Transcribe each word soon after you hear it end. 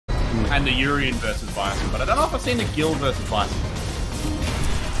and the Urian versus Bison, but I don't know if I've seen the Gill versus Bison.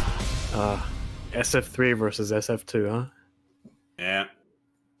 SF3 versus SF2, huh? Yeah.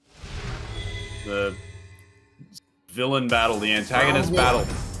 The villain battle, the antagonist battle.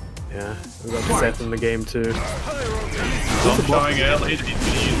 Yeah, we got Seth in the game too. I'm showing early that he's going to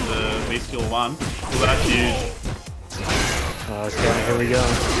use the bestial one. Well, that's huge. Okay, here we go.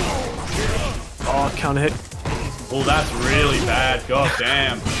 Oh, counter hit. Oh, that's really bad. God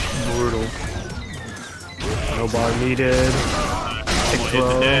damn. Brutal. No bar needed. Kick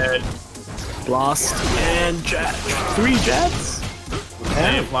throw. Blast and jab. 3 jabs?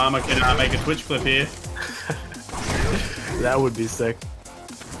 Hey, if Llama can make a Twitch clip here. That would be sick.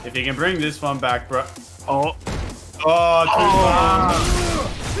 If you can bring this one back, bro. Oh. Oh, too far.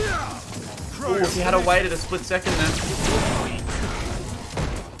 Oh, if he had waited a split second then.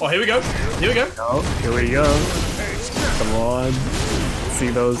 Oh, here we go. Here we go. Oh, here we go. Come on.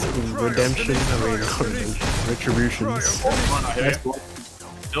 See those redemptions? I mean, retributions.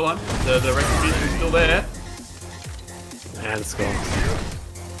 Still on. The retribution's still there. And skull.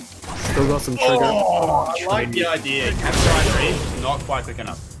 Still got some trigger. Oh, I like the idea. Capture read, not quite quick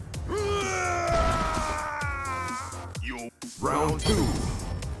enough. Round 2.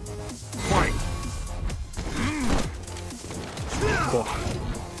 Fight.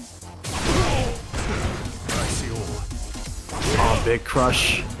 Oh, big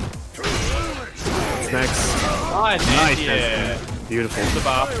crush. What's next? Nice, yeah. Beautiful. The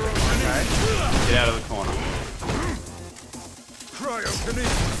bar. Okay. Get out of the corner.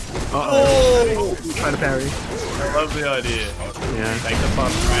 Oh! Try to parry. I love the idea. Yeah. Take the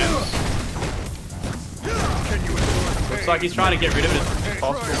fast trans. Looks like he's trying to get rid of it as much as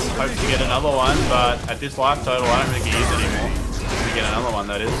possible. Hopes to get another one, but at this life total, I don't think he is anymore. To get another one,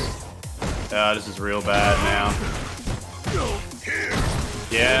 that is. This is real bad now.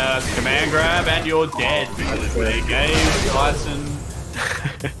 Yeah, it's a command grab, and you're dead because they gave Bison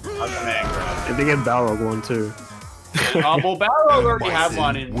a command grab. And they get Balrog one too. Well, Balrog already had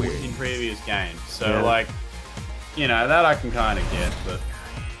one in previous games, so yeah. like, you know, that I can kind of get, but.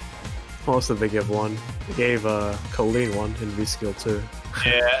 Also, they give one. They gave Colleen one in V-Skill too.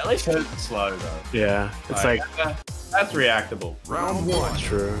 Yeah, at least it's slow though. Yeah, it's like that's reactable. Round 1.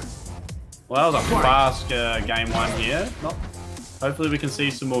 True. Well, that was a fast game 1 here. Hopefully we can see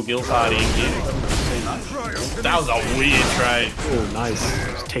some more Gill party in here. That was a weird trade. Oh, nice.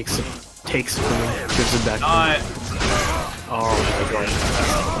 Just takes it from him, gives it back. Nice. Oh my god,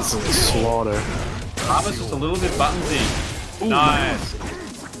 this is a slaughter. Armor's just a little bit buttonsy. Nice.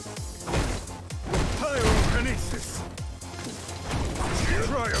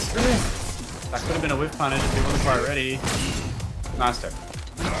 That could have been a whiff punish if he wasn't quite ready. Nice tech.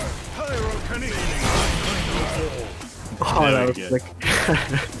 Oh, that was sick.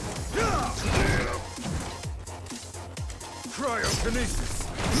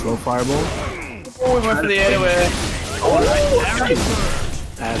 Slow fireball. Oh, we went for the airway. Oh,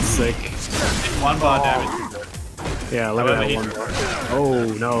 that's sick. 1 bar damage. Yeah, look at that 1 bar. Oh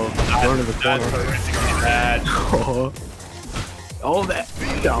no, burn in the corner. Bad. Oh, that.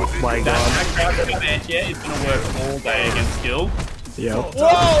 Oh my god. That crowd advantage here is going to work all day against Gill. Yep.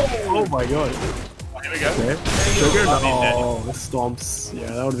 Whoa! Oh my god. Here we go. Okay. Trigger? Oh, the stomps.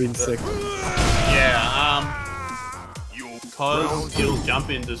 Yeah, that would have been sick. Yeah, because Gill's jump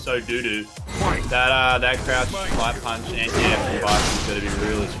ins are so doo-doo, that crouch light punch anti-F from Bison is going to be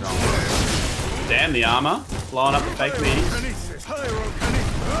really strong. Damn, the armor. Blowing up the fake meaties.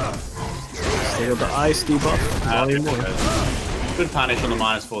 Still got the ice debuff. Good punish on the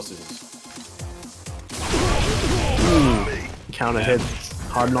 -4 scissors. Counter hit.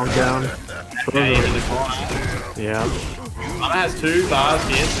 Hard knockdown. Yeah. Llama has 2 bars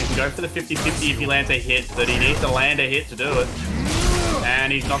here, so he can go for the 50-50 if he lands a hit, but he needs to land a hit to do it.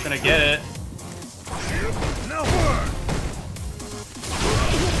 And he's not going to get it.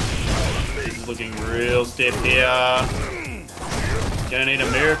 He's looking real stiff here. Gonna need a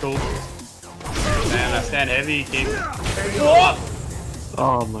miracle. Man, that stand heavy kick. What?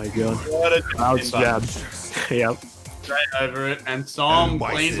 Oh my god. What a Cloud's jab. Yep. Straight over it, and Som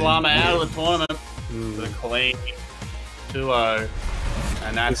cleans Llama out of the tournament. The clean 2-0,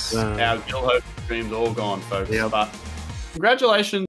 and that's our Gill Hope dreams all gone, folks. Yep. But congratulations.